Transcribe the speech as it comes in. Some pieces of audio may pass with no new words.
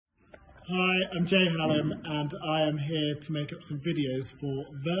Hi, I'm Jay Halim and I am here to make up some videos for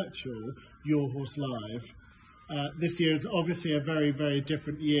virtual Your Horse Live. This year is obviously a very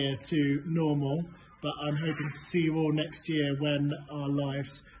different year to normal, but I'm hoping to see you all next year when our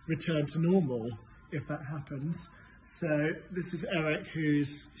lives return to normal, if that happens. So this is Eric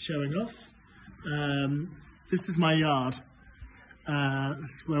who's showing off. This is my yard. This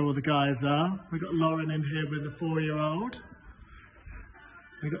is where all the guys are. We've got Lauren in here with a 4-year-old.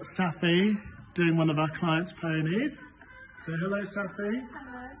 We've got Safi doing one of our clients' ponies. So hello, Safi.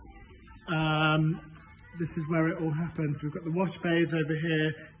 Hello. This is where it all happens. We've got the wash bays over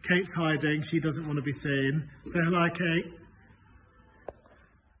here. Kate's hiding. She doesn't want to be seen. Say hello, Kate.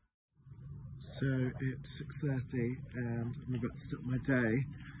 So it's 6:30 and I'm about to start my day.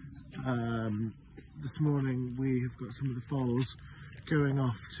 This morning we have got some of the foals going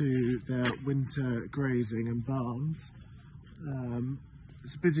off to their winter grazing and barns.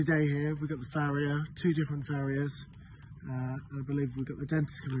 It's a busy day here. We've got the farrier, 2 different farriers. I believe we've got the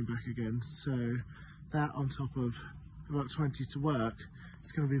dentist coming back again. So that on top of about 20 to work,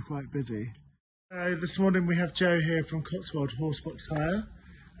 it's going to be quite busy. This morning we have Joe here from Cotswold Horse Box Hire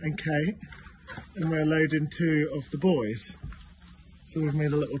and Kate, and we're loading 2 of the boys. So we've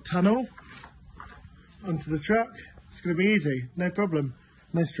made a little tunnel onto the truck. It's going to be easy, no problem,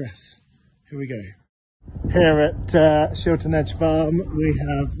 no stress. Here we go. Here at Shilton Edge Farm we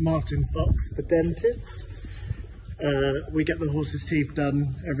have Martin Fox, the dentist. We get the horse's teeth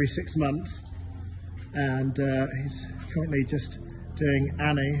done every 6 months, and he's currently just doing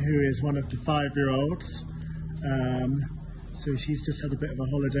Annie, who is one of the 5-year-olds. So she's just had a bit of a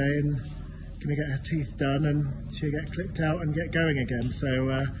holiday and going to get her teeth done and she'll get clipped out and get going again. So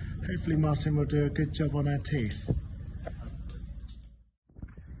hopefully Martin will do a good job on her teeth.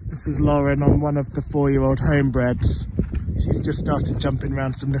 This is Lauren on one of the 4-year-old homebreds. She's just started jumping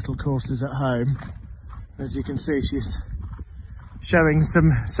around some little courses at home. As you can see, she's showing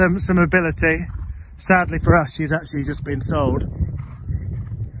some ability. Sadly for us, she's actually just been sold.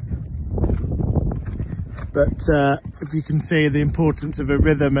 But if you can see the importance of a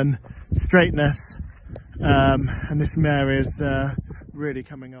rhythm and straightness, and this mare is really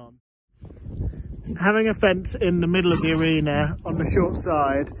coming on. Having a fence in the middle of the arena on the short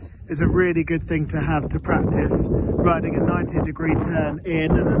side is a really good thing to have to practice riding a 90-degree turn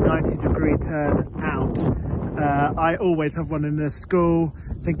in and a 90-degree turn out. I always have one in the school.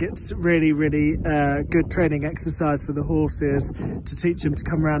 I think it's really good training exercise for the horses to teach them to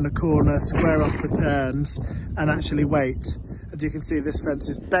come around the corner, square off the turns and actually wait. As you can see, this fence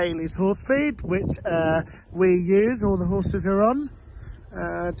is Bailey's horse feed, which we use, all the horses are on.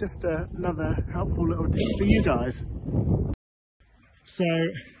 Just another helpful little tip for you guys. So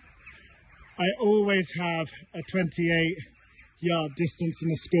I always have a 28-yard distance in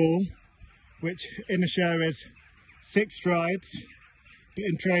the school, which in a show is 6 strides, but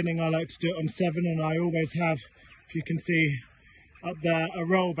in training I like to do it on 7, and I always have, if you can see up there, a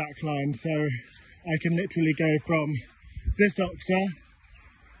rollback line, so I can literally go from this oxer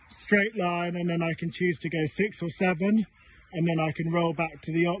straight line, and then I can choose to go 6 or 7, and then I can roll back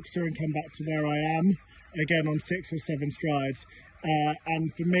to the oxer and come back to where I am again on 6 or 7 strides.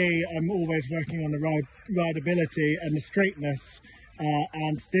 And for me, I'm always working on the rideability and the straightness,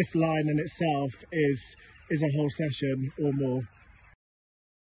 and this line in itself is a whole session or more.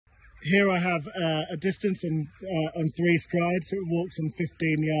 Here I have a distance on 3 strides, so it walks on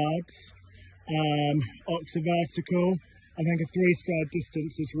 15 yards. Oxer vertical. I think a 3-stride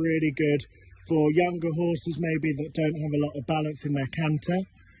distance is really good for younger horses maybe that don't have a lot of balance in their canter.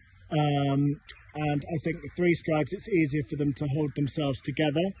 And I think with 3 strides it's easier for them to hold themselves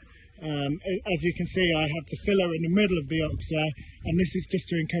together. As you can see, I have the filler in the middle of the oxer, and this is just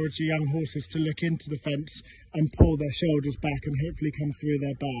to encourage the young horses to look into the fence and pull their shoulders back and hopefully come through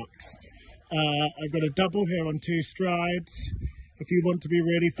their backs. I've got a double here on 2 strides. If you want to be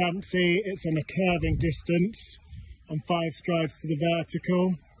really fancy, it's on a curving distance on 5 strides to the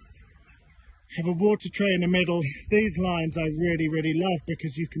vertical. Have a water tray in the middle. These lines I really love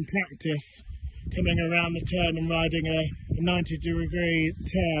because you can practice coming around the turn and riding a 90-degree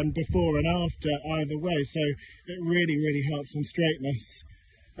turn before and after either way, so it really helps on straightness.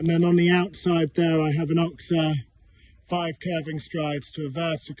 And then on the outside there I have an oxer, 5 curving strides to a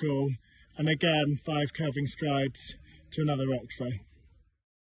vertical, and again 5 curving strides to another oxer.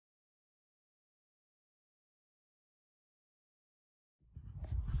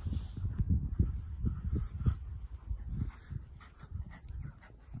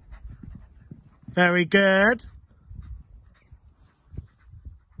 Very good.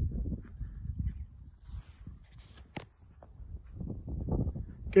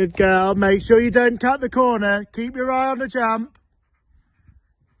 Good girl. Make sure you don't cut the corner. Keep your eye on the jump.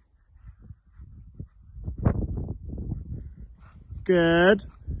 Good.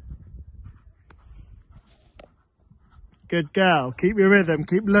 Good girl. Keep your rhythm.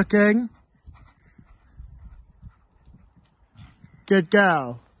 Keep looking. Good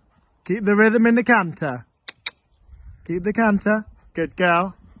girl. Keep the rhythm in the canter. Keep the canter. Good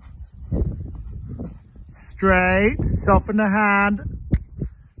girl. Straight. Soften the hand.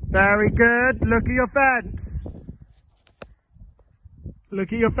 Very good. Look at your fence.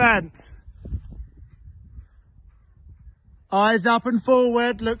 Look at your fence. Eyes up and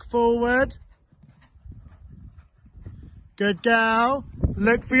forward. Look forward. Good girl.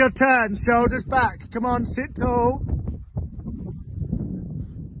 Look for your turn. Shoulders back. Come on, sit tall.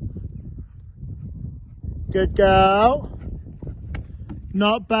 Good girl.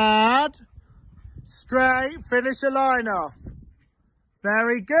 Not bad. Straight. Finish the line off.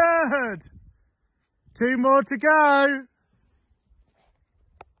 Very good. 2 more to go.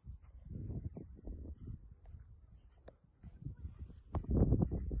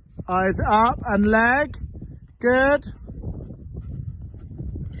 Eyes up and leg. Good.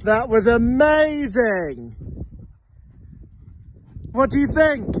 That was amazing. What do you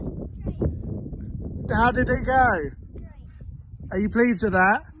think? How did it go? Are you pleased with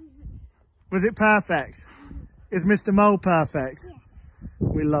that? Was it perfect? Is Mr. Mole perfect? Yes.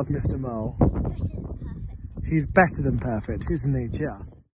 We love Mr. Mole. Better than perfect. He's better than perfect, isn't he, just?